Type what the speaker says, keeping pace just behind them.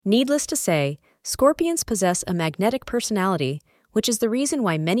Needless to say, Scorpions possess a magnetic personality, which is the reason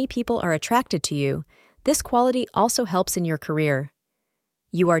why many people are attracted to you. This quality also helps in your career.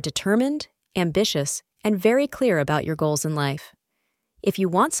 You are determined, ambitious, and very clear about your goals in life. If you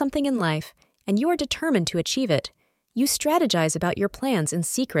want something in life and you are determined to achieve it, you strategize about your plans in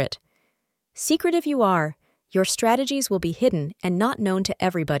secret. Secretive you are, your strategies will be hidden and not known to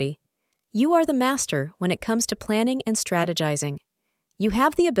everybody. You are the master when it comes to planning and strategizing. You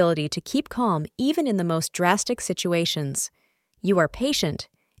have the ability to keep calm even in the most drastic situations. You are patient,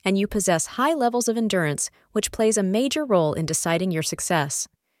 and you possess high levels of endurance, which plays a major role in deciding your success.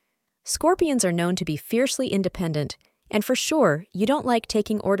 Scorpions are known to be fiercely independent, and for sure, you don't like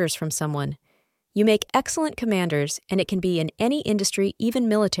taking orders from someone. You make excellent commanders, and it can be in any industry, even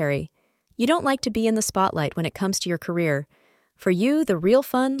military. You don't like to be in the spotlight when it comes to your career. For you, the real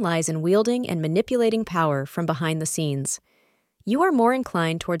fun lies in wielding and manipulating power from behind the scenes. You are more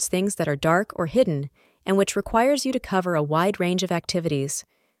inclined towards things that are dark or hidden, and which requires you to cover a wide range of activities.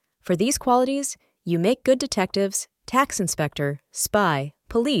 For these qualities, you make good detectives, tax inspector, spy,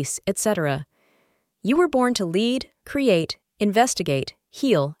 police, etc. You were born to lead, create, investigate,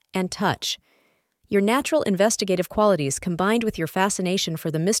 heal, and touch. Your natural investigative qualities combined with your fascination for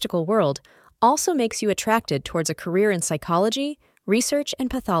the mystical world also makes you attracted towards a career in psychology, research, and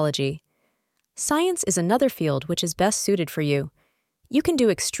pathology. Science is another field which is best suited for you. You can do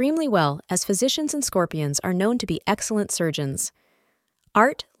extremely well, as physicians and Scorpions are known to be excellent surgeons.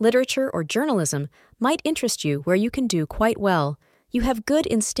 Art, literature, or journalism might interest you where you can do quite well. You have good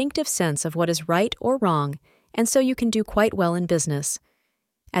instinctive sense of what is right or wrong, and so you can do quite well in business.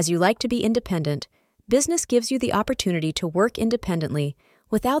 As you like to be independent, business gives you the opportunity to work independently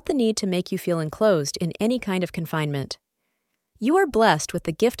without the need to make you feel enclosed in any kind of confinement. You are blessed with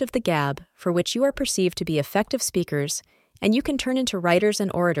the gift of the gab, for which you are perceived to be effective speakers, and you can turn into writers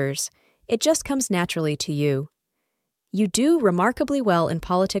and orators. It just comes naturally to you. You do remarkably well in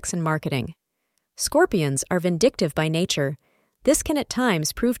politics and marketing. Scorpions are vindictive by nature. This can at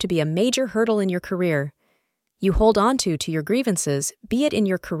times prove to be a major hurdle in your career. You hold on to your grievances, be it in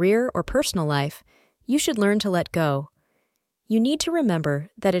your career or personal life. You should learn to let go. You need to remember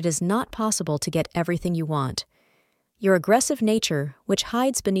that it is not possible to get everything you want. Your aggressive nature, which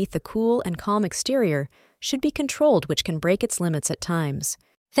hides beneath the cool and calm exterior, should be controlled, which can break its limits at times.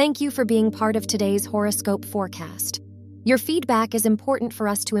 Thank you for being part of today's horoscope forecast. Your feedback is important for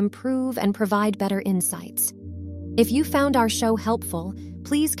us to improve and provide better insights. If you found our show helpful,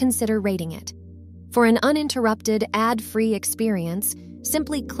 please consider rating it. For an uninterrupted, ad-free experience,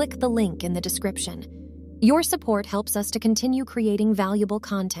 simply click the link in the description. Your support helps us to continue creating valuable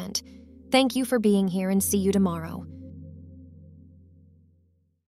content. Thank you for being here and see you tomorrow.